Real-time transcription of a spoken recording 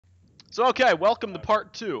So okay, welcome to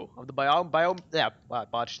part 2 of the I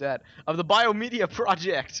botched that, of the Biomedia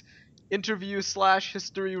Project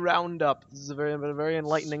interview/history roundup. This is a very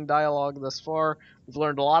enlightening dialogue thus far. We've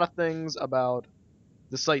learned a lot of things about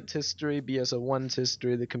the site's history, BSO1's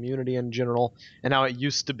history, the community in general, and how it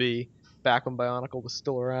used to be back when Bionicle was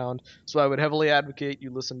still around. So I would heavily advocate you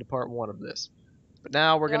listen to part 1 of this. But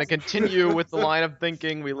now we're going to continue with the line of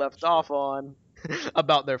thinking we left off on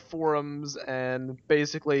about their forums and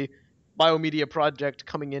basically Biomedia Project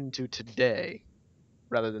coming into today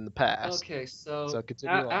rather than the past. Okay, so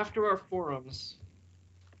continue on. after our forums,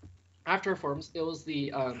 it was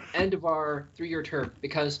the end of our 3-year term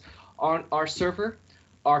because on our server,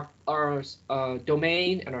 our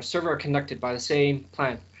domain and our server are connected by the same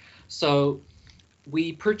plan. So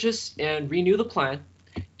we purchase and renew the plan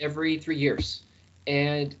every 3 years,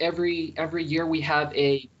 and every year we have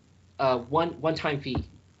a one-time fee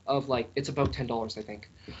of it's about $10, I think.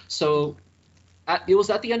 So it was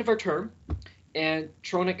at the end of our term, and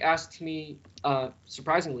Tronic asked me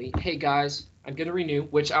surprisingly, "Hey guys, I'm gonna renew,"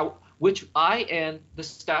 which I and the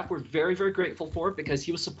staff were very, very grateful for because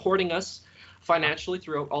he was supporting us financially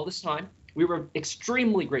throughout all this time. We were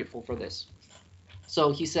extremely grateful for this.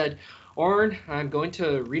 So he said, "Auron, I'm going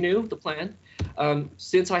to renew the plan.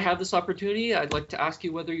 Since I have this opportunity, I'd like to ask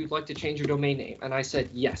you whether you'd like to change your domain name." And I said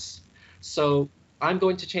yes. So I'm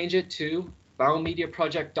going to change it to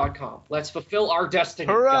BioMediaProject.com. Let's fulfill our destiny.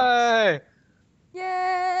 Hooray!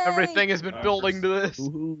 Yay! Everything has been building to this.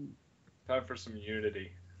 Time for some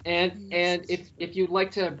unity. And if you'd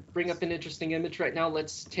like to bring up an interesting image right now,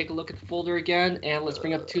 let's take a look at the folder again, and let's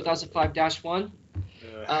bring up 2005-1.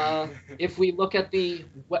 If we look at the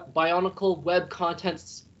Bionicle web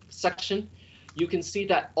contents section, you can see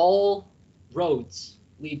that all roads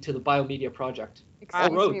lead to the Biomedia Project. Excuse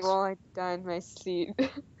all me roads. while I die in my seat.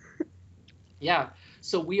 Yeah,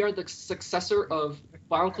 so we are the successor of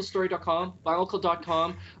BionicleStory.com,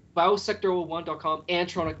 Bionicle.com, Biosector01.com, and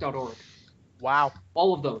Tronic.org. Wow.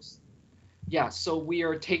 All of those. Yeah, so we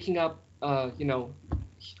are taking up, a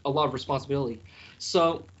lot of responsibility.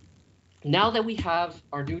 So now that we have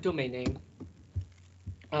our new domain name,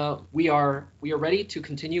 we are ready to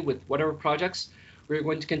continue with whatever projects we're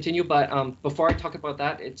going to continue. But before I talk about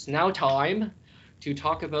that, it's now time to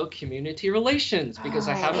talk about community relations because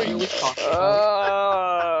I haven't really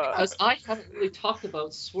talked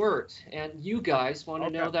about Swirt, and you guys want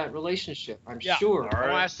to know that relationship. I'm sure. All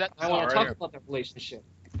right. I want to talk about that relationship.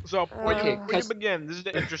 So we can because- begin. This is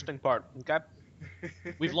the interesting part. Okay.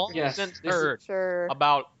 We've long Yes, since this is- heard Sure.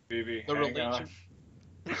 about Phoebe, the hang relation.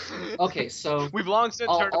 Okay, so We've long since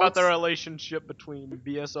I'll- heard I'll about the ex- relationship between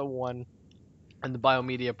BSO1 and the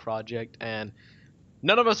Biomedia Project, and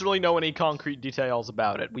none of us really know any concrete details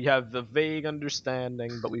about it. We have the vague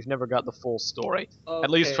understanding, but we've never got the full story, at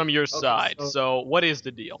least from your side. So what is the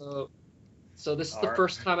deal? So this is the Alright.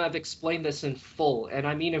 first time I've explained this in full, and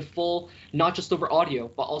I mean in full, not just over audio,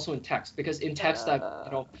 but also in text. Because in text, I've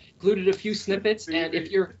included a few snippets, and if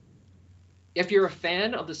you're a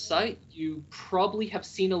fan of the site, you probably have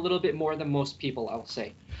seen a little bit more than most people, I would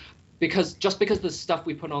say. Because the stuff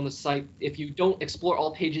we put on the site, if you don't explore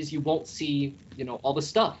all pages, you won't see, all the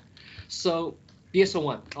stuff. So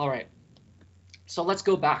BSO1, all right. So let's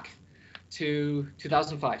go back to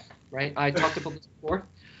 2005, right? I talked about this before.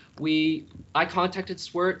 I contacted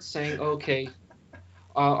Swirt saying, okay,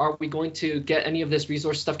 are we going to get any of this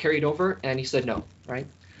resource stuff carried over? And he said no, right?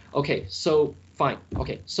 Okay, so fine.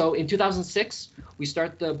 Okay, so in 2006, we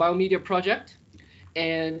start the Biomedia Project,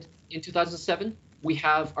 and in 2007, we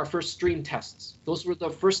have our first stream tests. Those were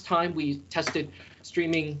the first time we tested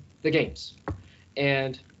streaming the games.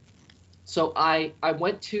 And so I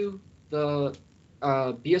went to the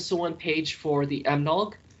BSO1 page for the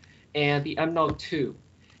MNOG and the MNOG 2.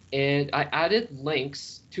 And I added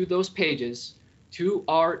links to those pages, to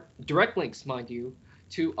our direct links, mind you,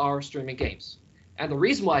 to our streaming games. And the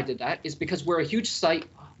reason why I did that is because we're a huge site.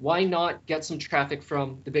 Why not get some traffic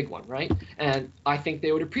from the big one, right? And I think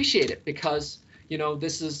they would appreciate it because,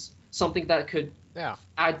 this is something that could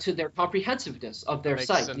add to their comprehensiveness of their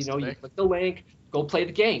site. You click the link, go play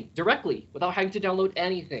the game directly without having to download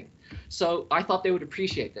anything. So I thought they would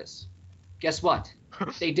appreciate this. Guess what?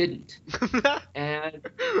 They didn't. And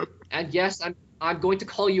yes, I'm going to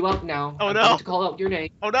call you out now. Oh, I'm no. going to call out your name.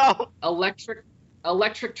 Oh no! Electric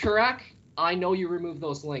Turak, I know you removed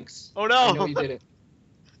those links. Oh no! I know you did it.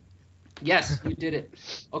 Yes, you did it.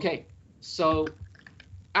 Okay, so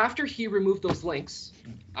after he removed those links,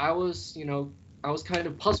 I was kind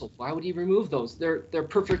of puzzled. Why would he remove those? They're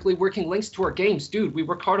perfectly working links to our games, dude. We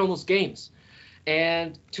work hard on those games.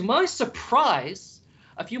 And to my surprise,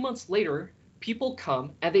 a few months later, people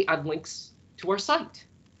come and they add links to our site.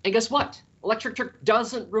 And guess what? Electric Turk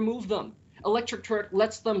doesn't remove them. Electric Turk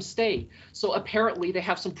lets them stay. So apparently they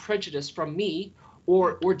have some prejudice from me,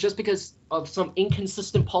 or just because of some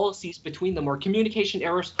inconsistent policies between them or communication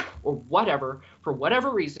errors or whatever. For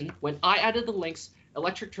whatever reason, when I added the links,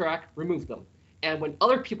 Electric Turk removed them. And when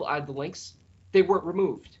other people added the links, they weren't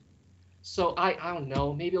removed. So I don't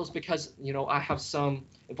know, maybe it was because, I have some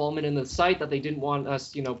involvement in the site that they didn't want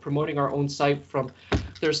us, promoting our own site from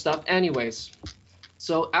their stuff. Anyways,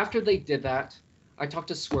 so after they did that, I talked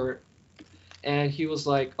to Squirt, and he was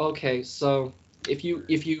like, okay, so if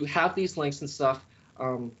you have these links and stuff,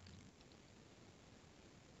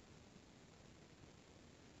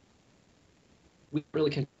 we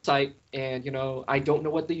really can site, and I don't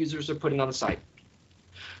know what the users are putting on the site.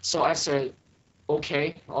 So I said,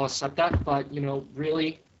 okay, I'll accept that, but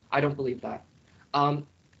really, I don't believe that.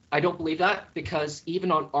 I don't believe that because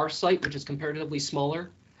even on our site, which is comparatively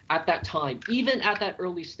smaller, at that time, even at that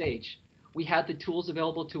early stage, we had the tools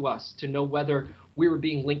available to us to know whether we were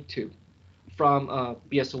being linked to from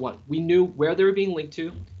BS01. We knew where they were being linked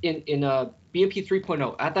to in BMP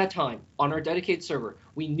 3.0 at that time on our dedicated server.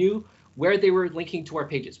 We knew where they were linking to our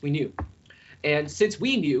pages. We knew. And since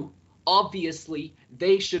we knew, obviously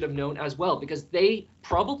they should have known as well because they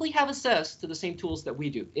probably have access to the same tools that we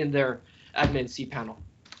do in their admin cPanel.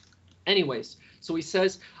 Anyways, so he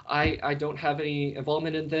says, I don't have any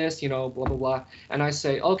involvement in this, blah, blah, blah. And I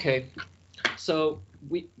say, okay. So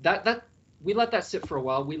we let that sit for a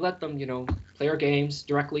while. We let them, play our games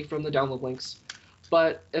directly from the download links.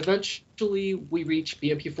 But eventually we reach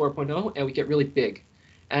BMP 4.0 and we get really big.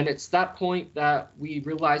 And it's that point that we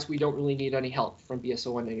realize we don't really need any help from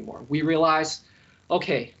BS01 anymore. We realize,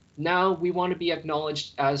 okay, now we want to be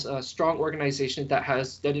acknowledged as a strong organization that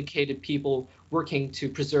has dedicated people working to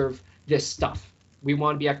preserve this stuff. We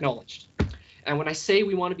want to be acknowledged. And when I say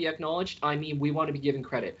we want to be acknowledged, I mean we want to be given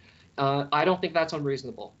credit. I don't think that's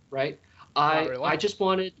unreasonable, right? I just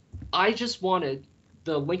wanted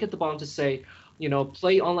the link at the bottom to say,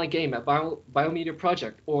 play online game at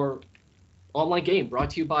BioMediaProject, or online game brought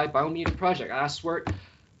to you by BioMediaProject. I asked Squirt,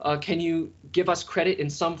 can you give us credit in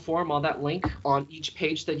some form on that link on each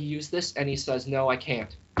page that you use this? And he says, no, I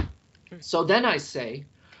can't. So then I say,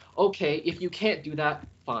 okay, if you can't do that,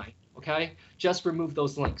 fine, okay? Just remove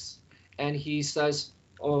those links. And he says,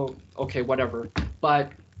 oh, okay, whatever.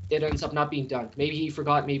 But it ends up not being done. Maybe he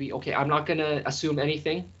forgot, maybe, okay, I'm not gonna assume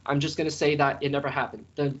anything. I'm just gonna say that it never happened.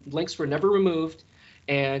 The links were never removed,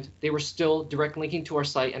 and they were still direct linking to our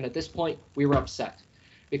site. And at this point, we were upset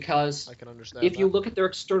because I can understand if you look at their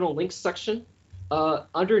external links section,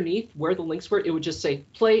 underneath where the links were, it would just say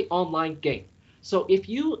play online game. So if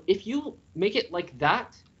you make it like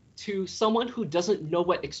that to someone who doesn't know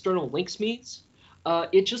what external links means,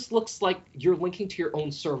 it just looks like you're linking to your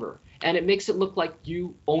own server, and it makes it look like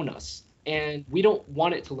you own us. And we don't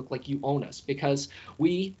want it to look like you own us because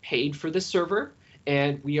we paid for this server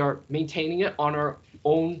and we are maintaining it on our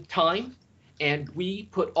own time, and we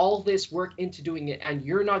put all this work into doing it, and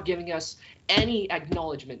you're not giving us any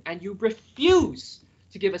acknowledgement, and you refuse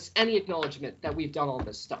to give us any acknowledgement that we've done all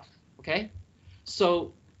this stuff, okay?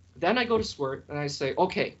 So then I go to Squirt and I say,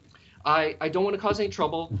 okay, I don't want to cause any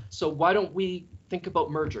trouble, so why don't we think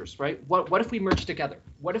about mergers, right? What if we merge together?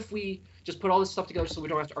 What if we just put all this stuff together so we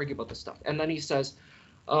don't have to argue about this stuff? And then he says,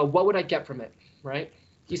 what would I get from it, right?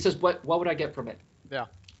 He says, what would I get from it? Yeah.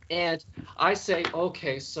 And I say,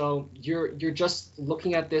 okay, so you're just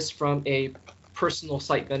looking at this from a personal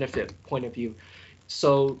site benefit point of view.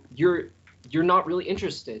 So you're not really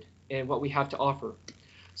interested in what we have to offer.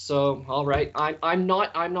 So, all right, I'm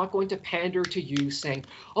not going to pander to you saying,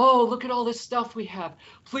 oh, look at all this stuff we have.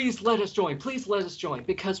 Please let us join. Please let us join.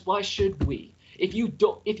 Because why should we? If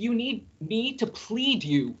you need me to plead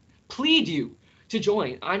you to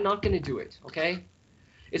join, I'm not going to do it, okay?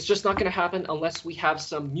 It's just not going to happen unless we have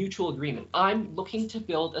some mutual agreement. I'm looking to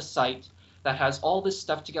build a site that has all this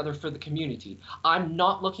stuff together for the community. I'm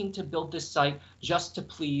not looking to build this site just to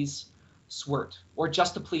please Squirt or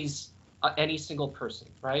just to please any single person,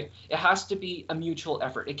 right? It has to be a mutual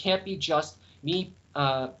effort. It can't be just me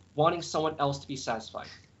wanting someone else to be satisfied.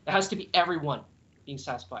 It has to be everyone being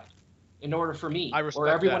satisfied in order for me or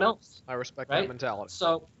everyone else. I respect right? that mentality.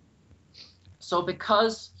 So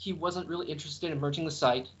because he wasn't really interested in merging the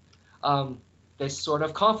site, this sort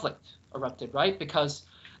of conflict erupted, right? Because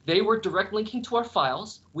they were direct linking to our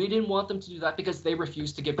files. We didn't want them to do that because they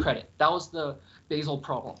refused to give credit. That was the Basil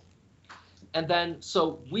problem. And then,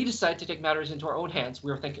 so we decided to take matters into our own hands.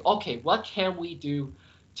 We were thinking, okay, what can we do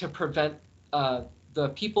to prevent the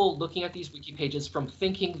people looking at these wiki pages from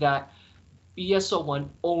thinking that BSO1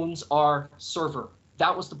 owns our server.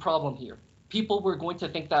 That was the problem here. People were going to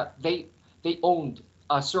think that they owned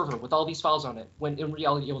a server with all these files on it, when in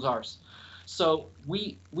reality it was ours. So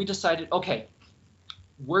we decided, okay,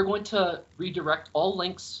 we're going to redirect all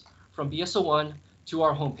links from BSO1 to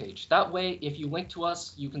our homepage. That way, if you link to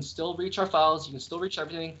us, you can still reach our files, you can still reach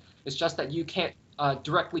everything. It's just that you can't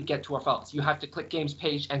directly get to our files. You have to click games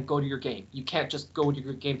page and go to your game. You can't just go to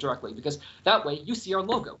your game directly, because that way you see our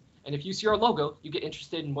logo. And if you see our logo, you get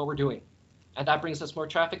interested in what we're doing. And that brings us more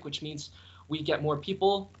traffic, which means we get more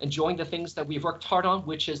people enjoying the things that we've worked hard on,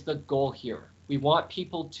 which is the goal here. We want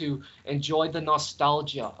people to enjoy the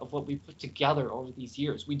nostalgia of what we put together over these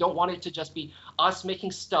years. We don't want it to just be us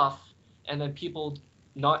making stuff and then people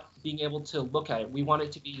not being able to look at it. We want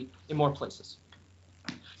it to be in more places.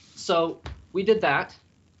 So we did that.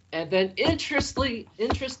 And then interestingly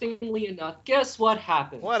enough, guess what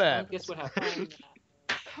happened? What happened? Guess what happened?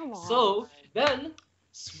 Come on. So then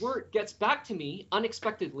Swirt gets back to me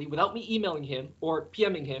unexpectedly without me emailing him or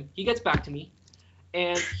PMing him. He gets back to me,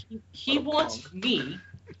 and he wants me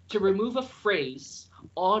to remove a phrase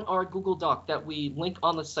on our Google Doc that we link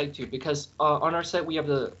on the site to, because on our site we have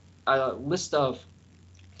the list of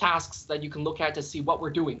tasks that you can look at to see what we're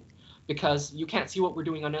doing, because you can't see what we're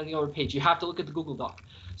doing on any other page. You have to look at the Google Doc.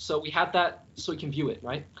 So we have that so you can view it,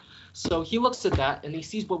 right? So he looks at that and he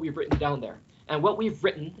sees what we've written down there. And what we've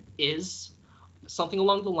written is something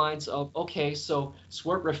along the lines of, okay, so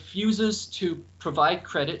Swirt refuses to provide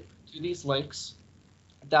credit to these links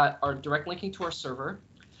that are direct linking to our server,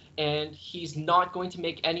 and he's not going to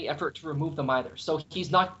make any effort to remove them either. So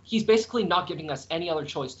he's basically not giving us any other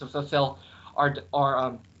choice to fulfill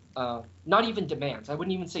our not even demands. I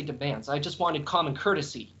wouldn't even say demands. I just wanted common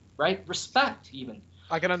courtesy, right? Respect even.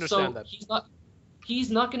 I can understand So that. he's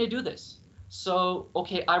not going to do this. So,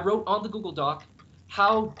 okay, I wrote on the Google Doc,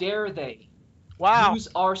 how dare they use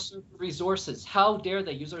our server resources? How dare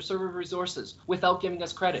they use our server resources without giving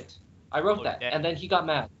us credit? I wrote that, and then he got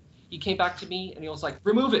mad. He came back to me, and he was like,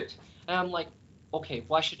 remove it. And I'm like, okay,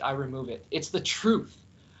 why should I remove it? It's the truth.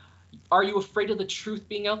 Are you afraid of the truth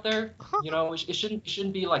being out there? You know, it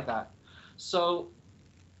shouldn't be like that. So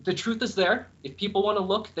the truth is there. If people want to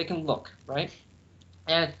look, they can look, right?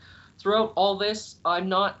 And throughout all this, I'm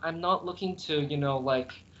not looking to, you know,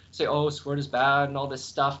 like say, oh, Squirt is bad and all this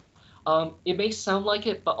stuff. It may sound like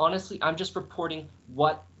it, but honestly, I'm just reporting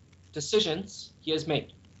what decisions he has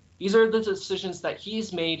made. These are the decisions that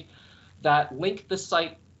he's made that link the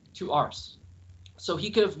site to ours. So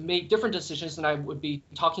he could have made different decisions, and I would be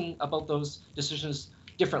talking about those decisions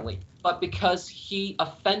differently. But because he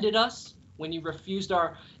offended us when he refused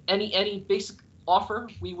our any basic offer,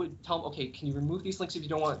 we would tell him, okay, can you remove these links if you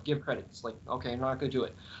don't want to give credit? It's like, okay, I'm not going to do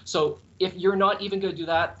it. So if you're not even going to do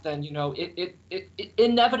that, then, you know, it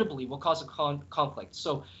inevitably will cause a conflict.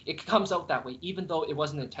 So it comes out that way, even though it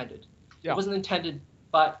wasn't intended. Yeah. It wasn't intended,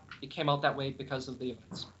 but it came out that way because of the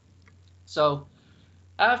events. So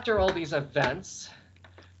after all these events,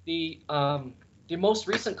 the most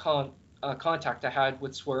recent contact I had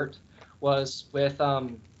with Swirt was with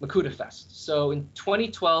Makuta Fest. So in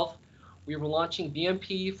 2012, we were launching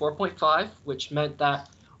BMP 4.5, which meant that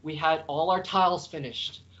we had all our tiles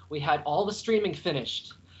finished. We had all the streaming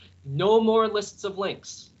finished. No more lists of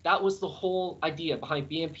links. That was the whole idea behind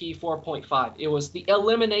BMP 4.5. It was the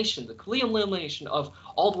elimination, the complete elimination of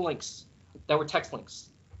all the links that were text links.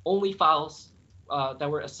 Only files that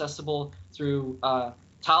were accessible through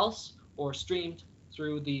tiles or streamed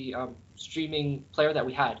through the streaming player that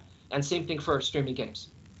we had. And same thing for streaming games.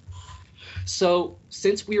 So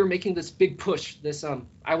since we were making this big push, this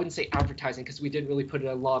I wouldn't say advertising because we didn't really put it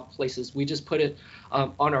in a lot of places. We just put it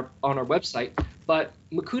on our website. But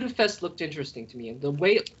Makuta Fest looked interesting to me, and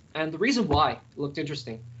the reason why it looked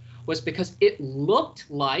interesting was because it looked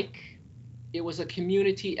like it was a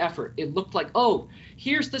community effort. It looked like, oh,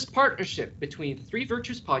 here's this partnership between the Three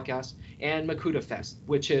Virtues Podcast and Makuta Fest,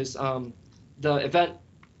 which is the event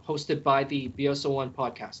hosted by the BSO1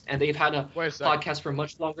 podcast. And they've had a podcast for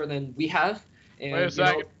much longer than we have. And, Wait a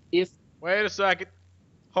second. Wait a second.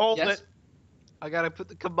 Hold it. I gotta put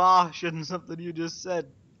the kibosh in something you just said.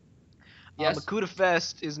 Yes. Makuta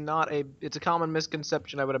Fest is not it's a common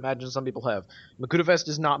misconception I would imagine some people have. Makuta Fest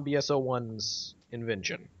is not BSO1's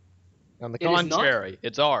invention. On the contrary,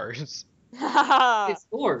 it's ours. It's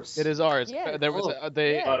yours. It is ours. Yeah. There was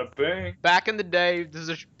Bada bing. back in the day, this is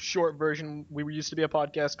a short version, we used to be a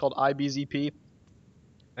podcast called IBZP,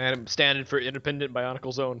 and it standing for Independent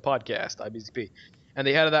Bionicle Zone Podcast, IBZP. And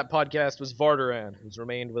the head of that podcast was Vardaran, who's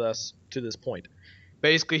remained with us to this point.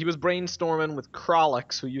 Basically, he was brainstorming with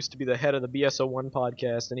Krolix, who used to be the head of the BSO1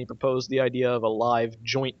 podcast, and he proposed the idea of a live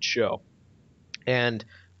joint show and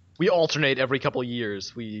we alternate every couple of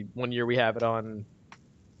years. One year we have it on,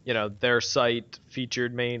 their site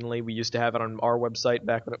featured mainly. We used to have it on our website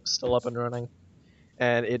back when it was still up and running.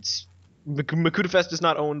 And it's Makuta Fest is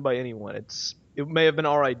not owned by anyone. It may have been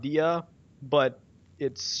our idea, but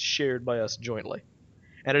it's shared by us jointly.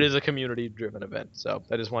 And it is a community-driven event, so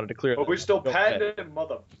I just wanted to clear that. But we still Go Panda ahead. and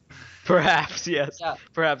mother. Perhaps, yes. Yeah.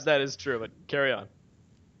 Perhaps that is true, but carry on.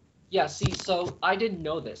 Yeah, see, so I didn't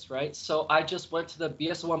know this, right? So I just went to the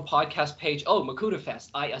BS1 podcast page. Oh, Makuta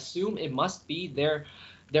Fest. I assume it must be their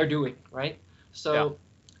doing, right? So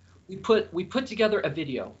we put together a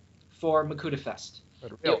video for Makuta Fest.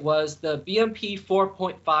 It was the BMP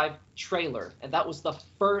 4.5 trailer, and that was the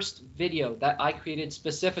first video that I created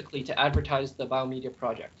specifically to advertise the BioMedia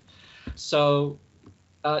project. So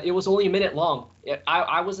it was only a minute long.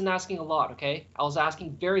 I wasn't asking a lot, okay? I was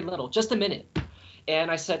asking very little, just a minute. And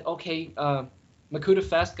I said, okay, Makuta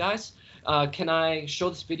Fest, guys, can I show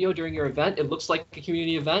this video during your event? It looks like a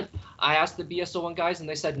community event. I asked the BSO1 guys, and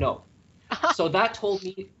they said no. So that told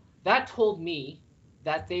me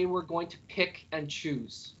that they were going to pick and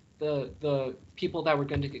choose the people that were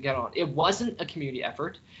going to get on. It wasn't a community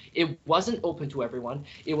effort. It wasn't open to everyone.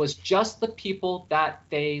 It was just the people that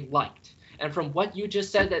they liked. And from what you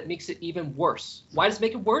just said, that makes it even worse. Why does it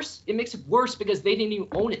make it worse? It makes it worse because they didn't even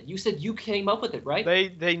own it. You said you came up with it, right?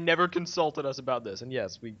 They never consulted us about this, and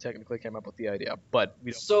yes, we technically came up with the idea, but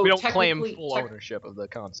we don't claim full ownership of the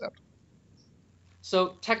concept.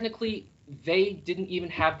 So technically, they didn't even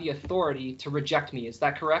have the authority to reject me. Is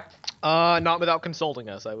that correct? Not without consulting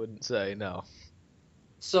us, I wouldn't say, no.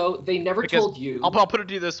 So they never told you. I'll put it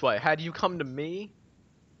to you this way. Had you come to me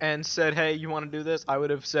and said, hey, you want to do this? I would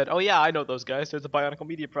have said, oh yeah, I know those guys. There's a Bionicle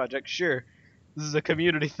Media Project. Sure. This is a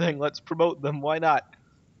community thing. Let's promote them. Why not?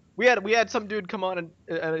 We had some dude come on and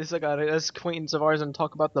it's like an acquaintance of ours and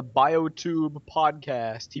talk about the BioTube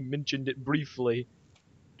podcast. He mentioned it briefly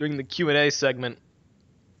during the Q&A segment.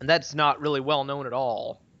 And that's not really well known at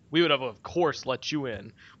all. We would have, of course, let you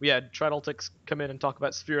in. We had Tridaltix come in and talk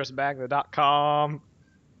about spherusmagna.com,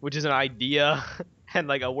 which is an idea and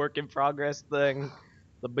like a work in progress thing.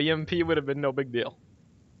 The BMP would have been no big deal.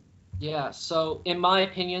 Yeah, so in my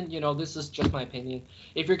opinion, this is just my opinion.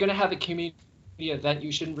 If you're going to have a community event,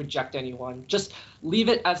 you shouldn't reject anyone. Just leave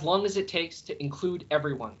it as long as it takes to include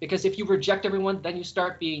everyone. Because if you reject everyone, then you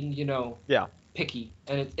start being, picky,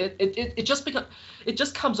 and it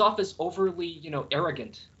just comes off as overly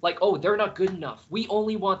arrogant, like, oh, they're not good enough, we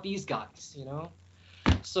only want these guys,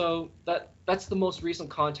 so that's the most recent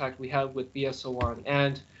contact we have with BSO1,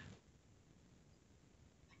 and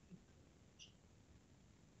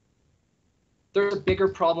there's a bigger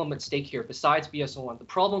problem at stake here besides BSO1. The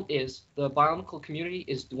problem is the Bionicle community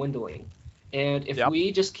is dwindling, and if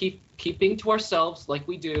we just keep being to ourselves like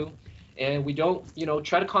we do, and we don't,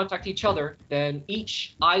 try to contact each other, then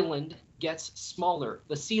each island gets smaller.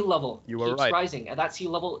 The sea level keeps rising, and that sea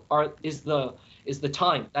level is the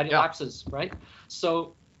time that elapses, right?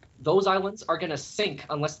 So those islands are going to sink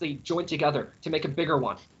unless they join together to make a bigger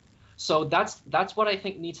one. So that's what I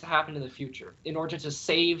think needs to happen in the future in order to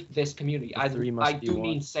save this community. I do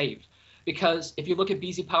mean save. Because if you look at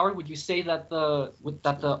BZ Power, would you say that the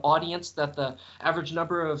audience, that the average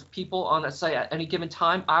number of people on a site at any given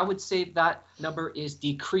time, I would say that number is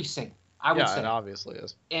decreasing. I would say. It obviously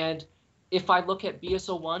is. And if I look at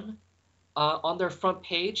BSO1, on their front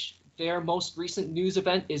page, their most recent news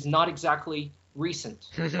event is not exactly recent.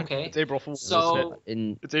 Okay. It's April Fool's.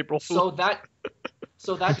 It's April Fool's.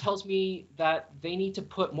 So that tells me that they need to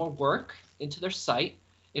put more work into their site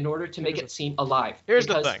in order to make it seem alive. Here's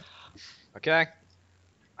the thing. Okay?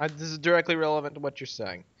 This is directly relevant to what you're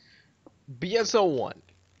saying. BSO1.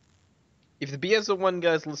 If the BSO1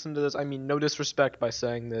 guys listen to this, I mean no disrespect by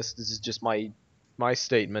saying this. This is just my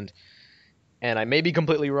statement. And I may be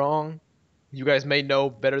completely wrong. You guys may know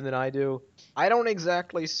better than I do. I don't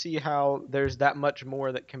exactly see how there's that much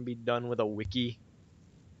more that can be done with a wiki.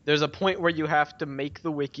 There's a point where you have to make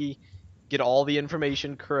the wiki, get all the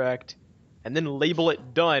information correct, and then label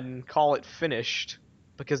it done, call it finished.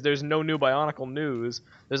 Because there's no new Bionicle news,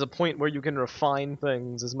 there's a point where you can refine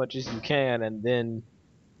things as much as you can and then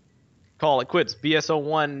call it quits.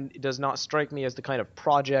 BSO1 does not strike me as the kind of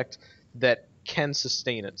project that can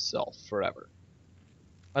sustain itself forever.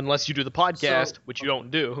 Unless you do the podcast, which you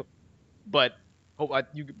don't do. But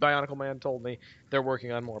Bionicle Man told me they're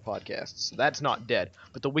working on more podcasts. So that's not dead.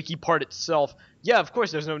 But the wiki part itself, yeah, of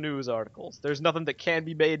course there's no news articles. There's nothing that can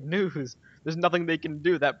be made news. There's nothing they can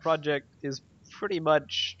do. That project is pretty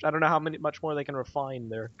much, I don't know how much more they can refine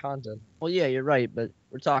their content. Well, yeah, you're right, but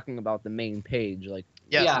we're talking about the main page. Like,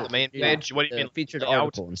 Yes, Yeah, the main yeah. page. What do you The mean? featured layout?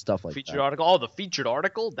 article and stuff like Featured that. article. Oh, the featured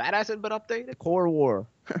article that hasn't been updated. The Core War.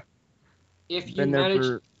 If you Been there manage,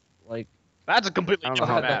 for like That's a completely I don't know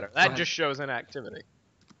different how- matter. go That ahead. just shows inactivity.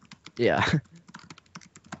 yeah.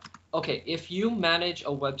 okay, if you manage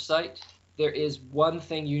a website, there is one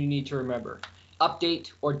thing you need to remember: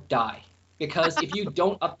 update or die. Because if you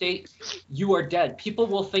don't update, you are dead. People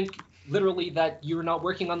will think literally that you're not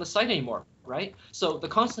working on the site anymore, right? So the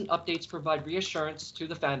constant updates provide reassurance to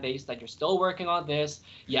the fan base that you're still working on this.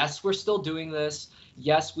 Yes, we're still doing this.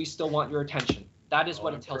 Yes, we still want your attention. That is Oh,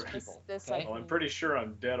 what I'm it tells pretty- people. This Okay? Well, I'm pretty sure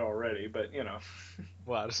I'm dead already, but you know.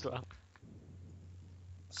 Wow, just well.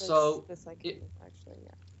 So this I can it- do, actually,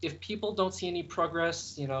 yeah. if people don't see any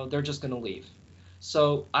progress, they're just going to leave.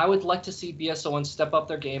 So I would like to see BSO1 step up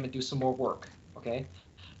their game and do some more work, okay?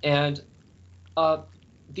 And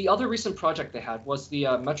the other recent project they had was the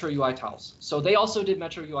Metro UI tiles. So they also did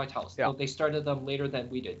Metro UI tiles. Yeah. Though they started them later than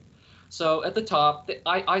we did. So at the top,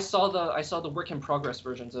 I saw the work in progress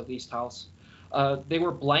versions of these tiles. They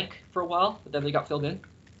were blank for a while, but then they got filled in.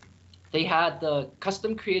 They had the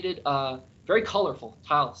custom created, very colorful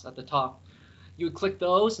tiles at the top. You would click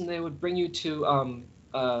those, and they would bring you to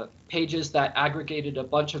pages that aggregated a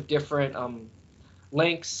bunch of different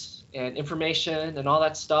links and information and all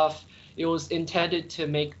that stuff. It was intended to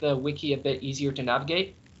make the wiki a bit easier to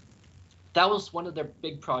navigate. That was one of their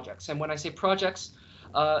big projects. And when I say projects,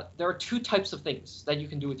 there are two types of things that you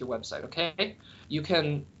can do with your website, okay? You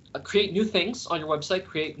can create new things on your website,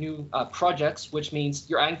 create new projects, which means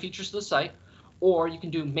you're adding features to the site, or you can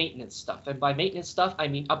do maintenance stuff. And by maintenance stuff, I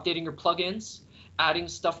mean updating your plugins, adding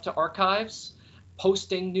stuff to archives,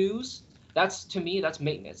 posting news. To me, that's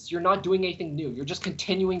maintenance. You're not doing anything new. You're just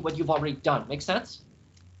continuing what you've already done. Make sense?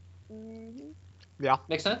 Mhm. Yeah.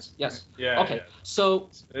 Make sense? Yes. Yeah. Okay. So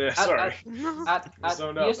Yeah, sorry. at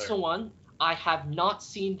zoned out there. BSO1, I have not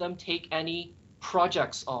seen them take any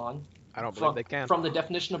projects on I don't believe from, they can. from the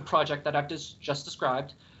definition of project that I've just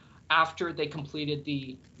described after they completed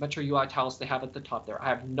the Metro UI tiles they have at the top there. I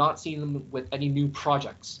have not seen them with any new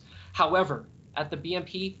projects. However, at the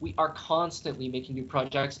BMP, we are constantly making new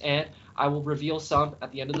projects, and I will reveal some at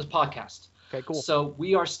the end of this podcast. Okay, cool. So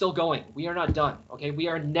we are still going. We are not done. Okay, we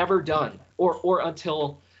are never done, or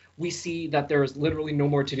until we see that there is literally no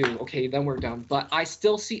more to do. Okay, then we're done. But I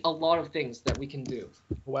still see a lot of things that we can do.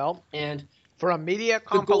 Well, And for a media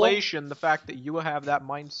goal- compilation, the fact that you have that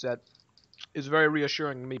mindset is very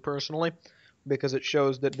reassuring to me personally, because it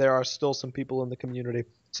shows that there are still some people in the community,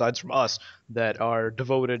 aside from us, that are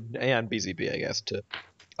devoted, and BZP, I guess, to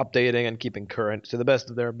updating and keeping current to the best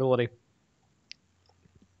of their ability.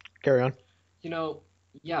 Carry on.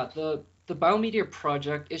 yeah, the Biomedia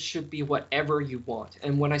project, it should be whatever you want.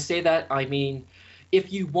 And when I say that, I mean, if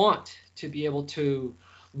you want to be able to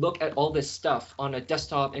look at all this stuff on a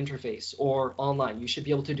desktop interface or online, you should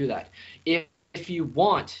be able to do that. If you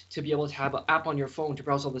want to be able to have an app on your phone to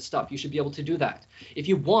browse all this stuff, you should be able to do that. If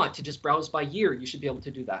you want to just browse by year, you should be able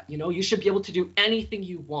to do that. You should be able to do anything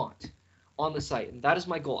you want on the site, and that is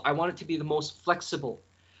my goal. I want it to be the most flexible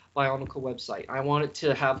Bionicle website. I want it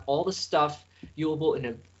to have all the stuff viewable in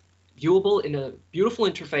a beautiful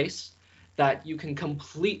interface that you can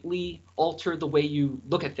completely alter the way you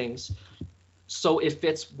look at things so it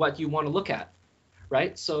fits what you want to look at,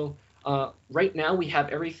 right? So right now we have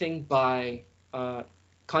everything by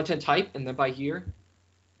content type and then by year,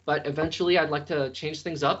 but eventually I'd like to change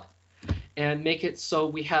things up and make it so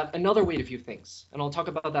we have another way to view things, and I'll talk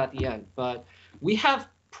about that at the end. But we have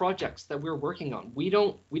projects that we're working on. We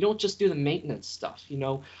don't just do the maintenance stuff.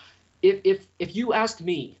 If you asked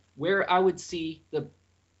me where I would see the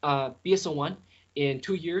BSO1 in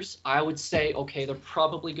 2 years, I would say, okay, they're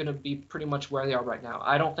probably going to be pretty much where they are right now.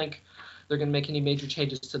 I don't think they're going to make any major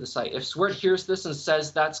changes to the site. If Swert hears this and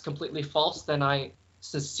says that's completely false, then I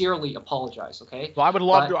sincerely apologize, okay? Well, I would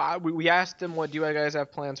love to. We asked them, what do you guys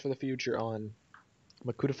have plans for the future on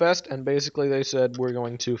Makuta Fest? And basically they said, we're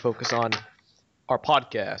going to focus on our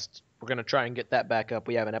podcast. We're going to try and get that back up.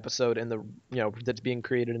 We have an episode in the, that's being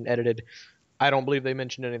created and edited. I don't believe they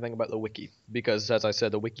mentioned anything about the wiki, because as I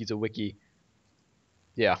said, the wiki's a wiki.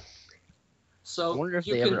 Yeah. So I wonder if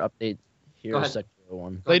you they can, ever update Go Hero ahead. Sector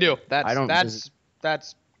 1. They do. I don't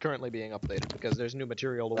That's currently being updated because there's new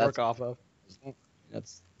material to work That's- off of.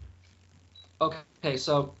 That's Okay,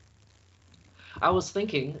 so I was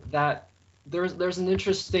thinking that there's an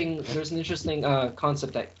interesting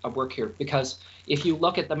concept at work here, because if you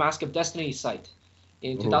look at the Mask of Destiny site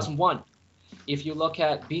in 2001, if you look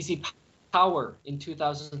at BZ Power in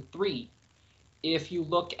 2003, if you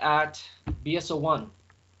look at BSO1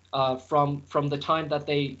 from the time that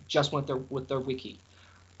they just went there with their wiki,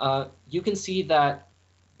 you can see that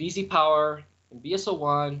BZ Power and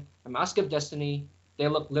BSO1 and Mask of Destiny, they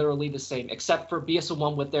look literally the same, except for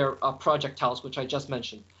BSO1 with their projectiles, which I just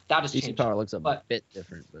mentioned. That has BC changed. Power looks a but bit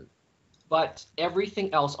different, but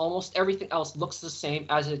everything else, almost everything else, looks the same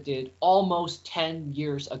as it did almost 10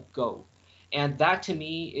 years ago. And that to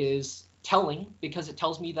me is telling, because it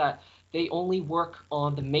tells me that they only work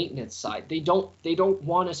on the maintenance side. They don't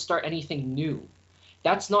want to start anything new.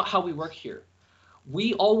 That's not how we work here.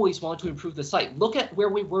 We always want to improve the site. Look at where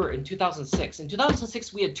we were in 2006. In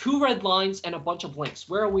 2006, we had 2 red lines and a bunch of links.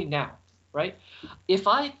 Where are we now, right? If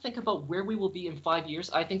I think about where we will be in 5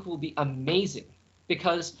 years, I think we'll be amazing,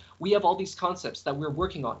 because we have all these concepts that we're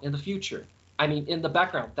working on in the future. I mean, in the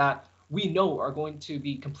background, that we know are going to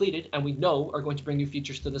be completed and we know are going to bring new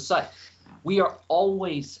features to the site. We are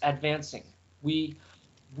always advancing. We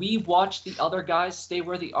watch the other guys stay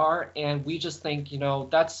where they are, and we just think,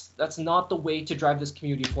 that's not the way to drive this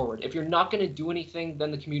community forward. If you're not going to do anything,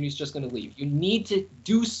 then the community is just going to leave. You need to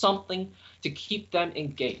do something to keep them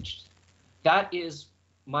engaged. That is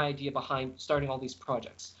my idea behind starting all these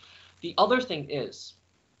projects. The other thing is,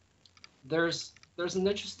 there's an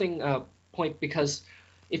interesting point, because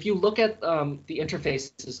if you look at the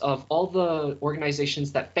interfaces of all the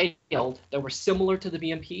organizations that failed that were similar to the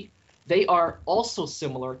BMP, they are also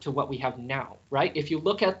similar to what we have now, right? If you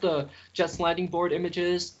look at the Jets Landing Board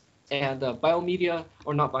images and the BioManiac's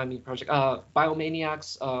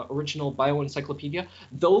original bioencyclopedia,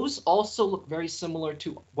 those also look very similar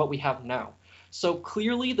to what we have now. So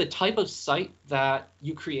clearly the type of site that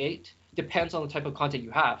you create depends on the type of content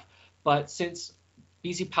you have. But since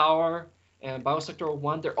BZ Power and Biosector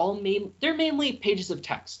 1, they're mainly pages of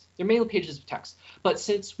text. But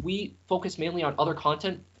since we focus mainly on other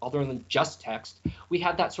content other than just text, we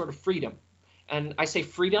had that sort of freedom. And I say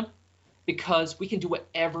freedom because we can do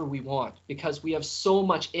whatever we want, because we have so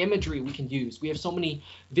much imagery we can use. We have so many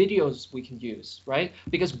videos we can use, right?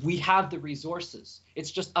 Because we have the resources. It's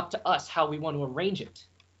just up to us how we want to arrange it.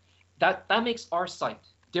 That makes our site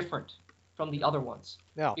different from the other ones.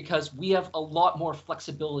 Yeah. Because we have a lot more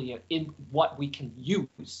flexibility in what we can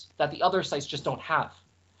use that the other sites just don't have.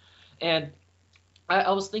 And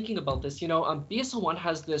I was thinking about this, BSO1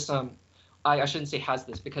 has this, I shouldn't say has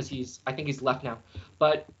this, because I think he's left now,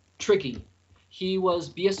 but Tricky, he was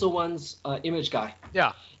BSO1's image guy.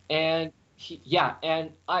 Yeah. And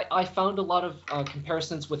I found a lot of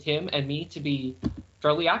comparisons with him and me to be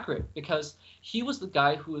fairly accurate, because he was the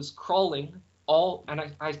guy who was crawling and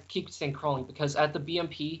I keep saying crawling because at the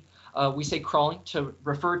BMP, we say crawling to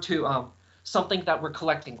refer to something that we're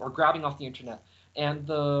collecting or grabbing off the internet. And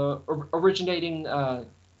the originating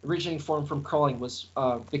form from crawling was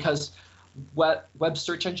because web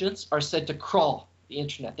search engines are said to crawl the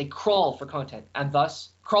internet. They crawl for content, and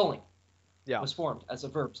thus crawling was formed as a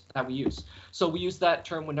verb that we use. So we use that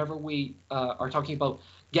term whenever we are talking about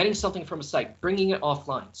getting something from a site, bringing it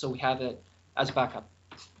offline, so we have it as a backup.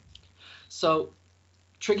 So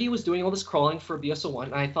Triggy was doing all this crawling for BSO1,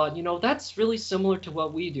 and I thought, that's really similar to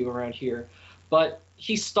what we do around here. But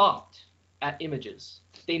he stopped at images.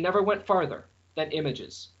 They never went farther than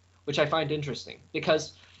images, which I find interesting,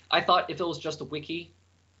 because I thought if it was just a wiki,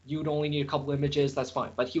 you'd only need a couple images, that's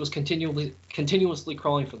fine. But he was continuously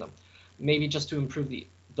crawling for them, maybe just to improve the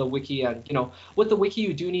wiki. And, with the wiki,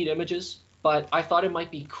 you do need images, but I thought it might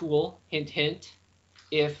be cool, hint, hint,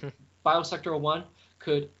 if Biosector 1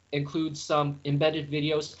 could include some embedded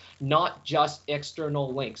videos, not just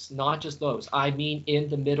external links, not just those. I mean in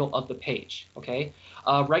the middle of the page, okay?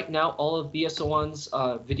 Right now, all of BSO1's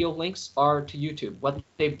video links are to YouTube. What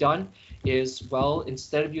they've done is, well,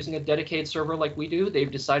 instead of using a dedicated server like we do,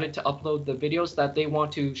 they've decided to upload the videos that they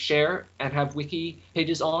want to share and have wiki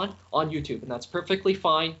pages on YouTube, and that's perfectly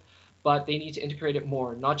fine, but they need to integrate it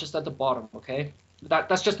more, not just at the bottom, okay?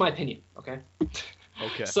 That's just my opinion, okay?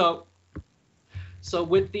 Okay. So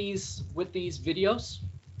with these videos,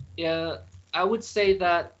 I would say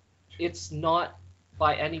that it's not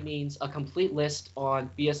by any means a complete list on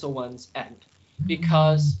BSO1's end,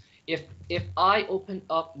 because if I open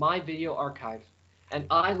up my video archive and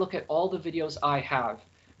I look at all the videos I have,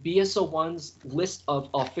 BSO1's list of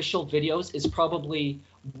official videos is probably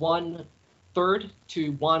 1/3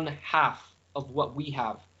 to 1/2 of what we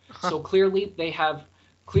have. So clearly they have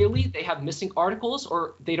missing articles,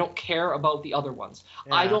 or they don't care about the other ones.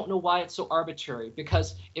 Yeah. I don't know why it's so arbitrary,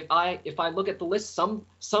 because if I look at the list, some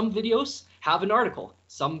videos have an article,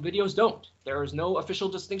 some videos don't. There is no official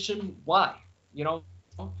distinction why,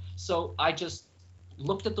 So I just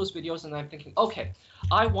looked at those videos and I'm thinking, okay,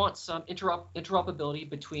 I want some interoperability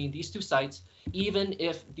between these two sites, even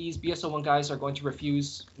if these BSO1 guys are going to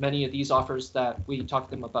refuse many of these offers that we talked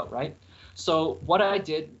to them about, right? So what I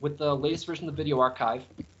did with the latest version of the video archive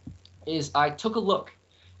is I took a look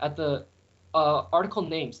at the article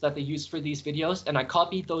names that they used for these videos, and I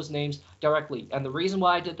copied those names directly. And the reason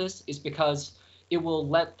why I did this is because it will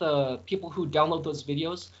let the people who download those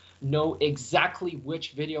videos know exactly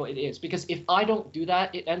which video it is. Because if I don't do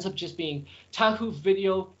that, it ends up just being Tahu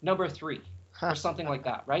video number 3 or something like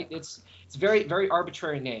that, right? It's very, very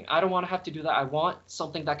arbitrary name. I don't want to have to do that. I want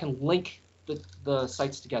something that can link the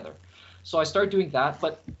sites together. So I started doing that,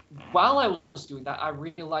 but while I was doing that, I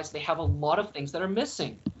realized they have a lot of things that are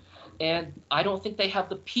missing. And I don't think they have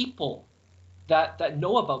the people that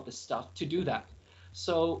know about this stuff to do that.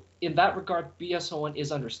 So in that regard, BSO1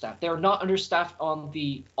 is understaffed. They're not understaffed on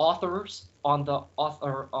the authors, on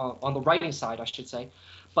the writing side, I should say,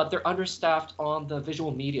 but they're understaffed on the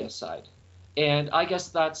visual media side. And I guess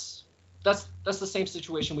that's the same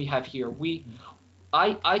situation we have here.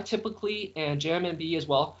 I typically, and JMMB as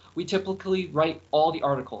well, we typically write all the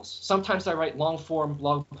articles. Sometimes I write long-form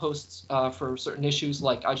blog posts for certain issues,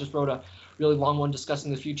 like I just wrote a really long one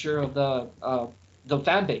discussing the future of the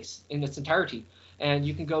fan base in its entirety. And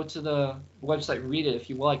you can go to the website and read it if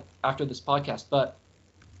you like after this podcast. But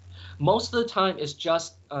most of the time it's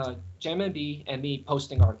just JMMB and me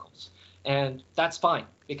posting articles. And that's fine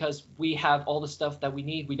because we have all the stuff that we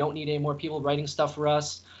need. We don't need any more people writing stuff for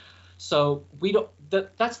us. So we don't.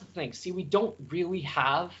 That's the thing. See, we don't really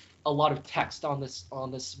have a lot of text on this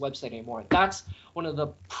website anymore. That's one of the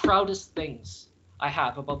proudest things I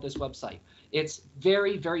have about this website. It's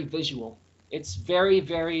very, very visual. It's very,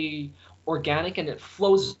 very organic, and it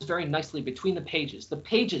flows very nicely between the pages. The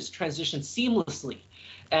pages transition seamlessly,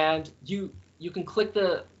 and you can click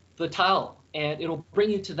the tile, and it'll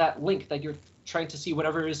bring you to that link that you're trying to see,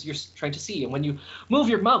 whatever it is you're trying to see. And when you move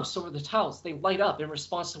your mouse over the tiles, they light up in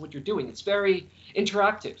response to what you're doing. It's very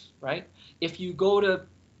interactive, right? If you go to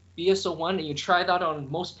BSO1 and you try that on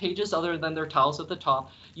most pages other than their tiles at the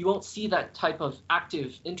top, you won't see that type of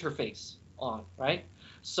active interface on, right?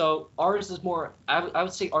 So ours is more, I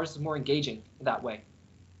would say ours is more engaging that way.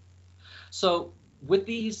 So with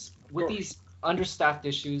these understaffed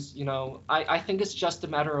issues, you know, I think it's just a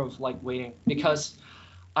matter of like waiting, because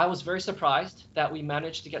I was very surprised that we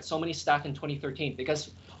managed to get so many staff in 2013,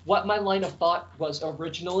 because what my line of thought was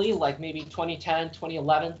originally, like maybe 2010,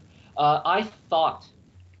 2011, I thought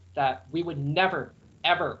that we would never,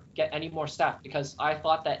 ever get any more staff, because I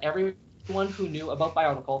thought that everyone who knew about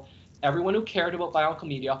Bionicle, everyone who cared about Bionicle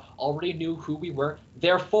Media already knew who we were.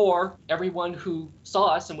 Therefore, everyone who saw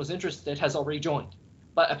us and was interested has already joined.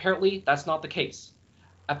 But apparently, that's not the case.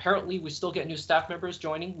 Apparently, we still get new staff members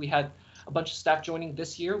joining. We had a bunch of staff joining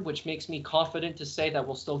this year, which makes me confident to say that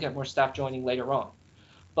we'll still get more staff joining later on.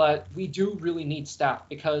 But we do really need staff,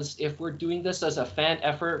 because if we're doing this as a fan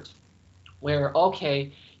effort where,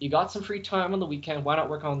 okay, you got some free time on the weekend, why not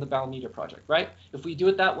work on the BioMediaProject, right? If we do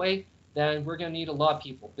it that way, then we're going to need a lot of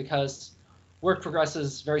people, because work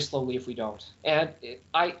progresses very slowly if we don't. And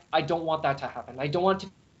I don't want that to happen. I don't want it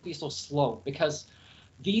to be so slow, because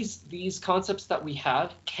these concepts that we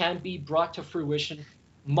have can be brought to fruition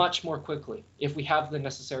much more quickly if we have the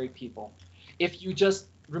necessary people. If you just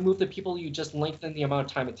remove the people, you just lengthen the amount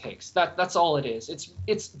of time it takes. That's all it is.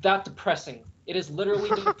 It's that depressing. It is literally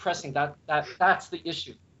depressing. That's the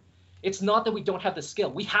issue. It's not that we don't have the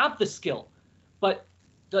skill. We have the skill, but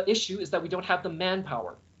the issue is that we don't have the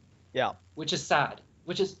manpower. Yeah. Which is sad.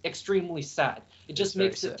 Which is extremely sad. It just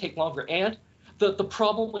makes it take longer. And the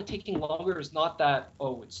problem with taking longer is not that,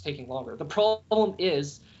 oh, it's taking longer. The problem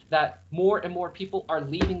is that more and more people are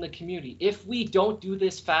leaving the community. If we don't do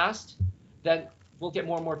this fast, then we'll get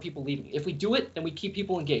more and more people leaving. If we do it, then we keep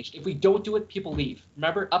people engaged. If we don't do it, people leave.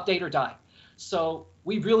 Remember, update or die. So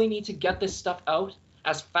we really need to get this stuff out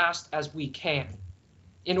as fast as we can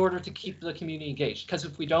in order to keep the community engaged. Because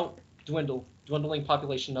if we don't, dwindling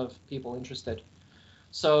population of people interested.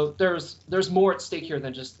 So there's more at stake here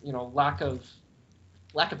than just, you know, lack of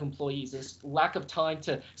employees. There's lack of time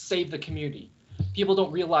to save the community. People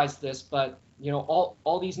don't realize this, but you know,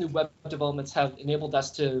 all these new web developments have enabled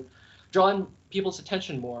us to draw in people's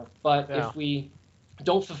attention more. But if we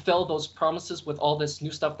don't fulfill those promises with all this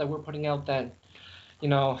new stuff that we're putting out, then, you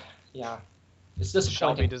know, yeah, it's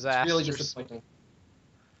disappointing. Shall be it's really disappointing.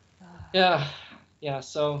 Yeah.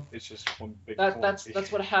 So it's just one big.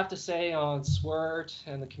 That's what I have to say on SWIRT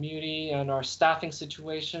and the community and our staffing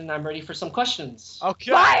situation. I'm ready for some questions.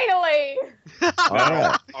 Okay. Finally!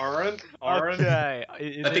 All right. Auron. Okay. I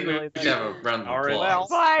think we should have a round of Auron. applause.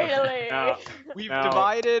 Finally! Now, We've now,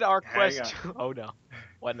 divided our hang question. Oh no.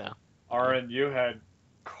 What now? Auron, you had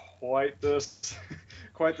quite the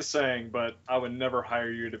saying, but I would never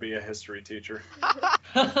hire you to be a history teacher.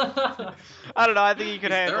 I don't know. I think he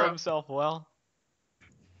could He's handle thorough. himself well.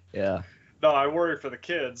 Yeah. No, I worry for the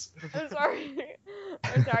kids. I'm sorry.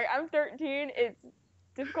 I'm sorry. I'm 13. It's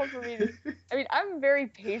difficult for me to. I mean, I'm a very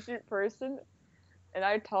patient person, and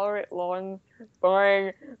I tolerate long,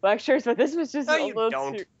 boring lectures. But this was just No, a you little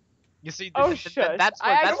don't. too. You see, Oh, that's shush. that's I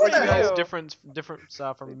where you actually guys do. different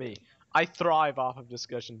from me. I thrive off of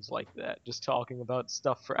discussions like that, just talking about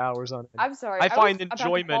stuff for hours on end. I'm sorry. I was find about to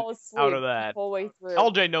enjoyment fall out asleep of that. the whole way through.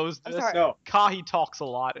 LJ knows I'm this. sorry. No. Kahi talks a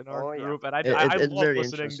lot in our Oh, yeah. group, and I It's love very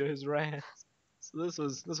listening interesting. to his rants. So this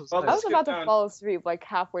was Well, I nice. was let's about get to down- fall asleep like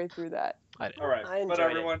halfway through that. I didn't. All right, I but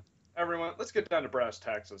enjoyed it. everyone, let's get down to brass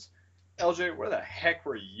taxes. LJ, where the heck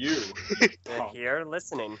were you? They're punk? here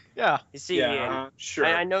listening. Yeah. You see, Yeah, Ian, sure.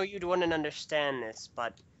 I know you wouldn't understand this,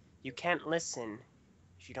 but you can't listen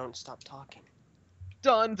if you don't stop talking.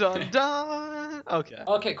 Dun dun dun. Okay.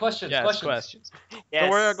 Okay, questions. Yes, questions. questions. Yes. So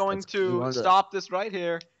we're going We to wanted to- stop this right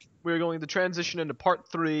here. We're going to transition into part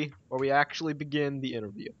 3, where we actually begin the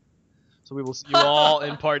interview. So we will see you all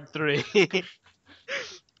in part 3.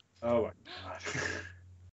 Oh my god.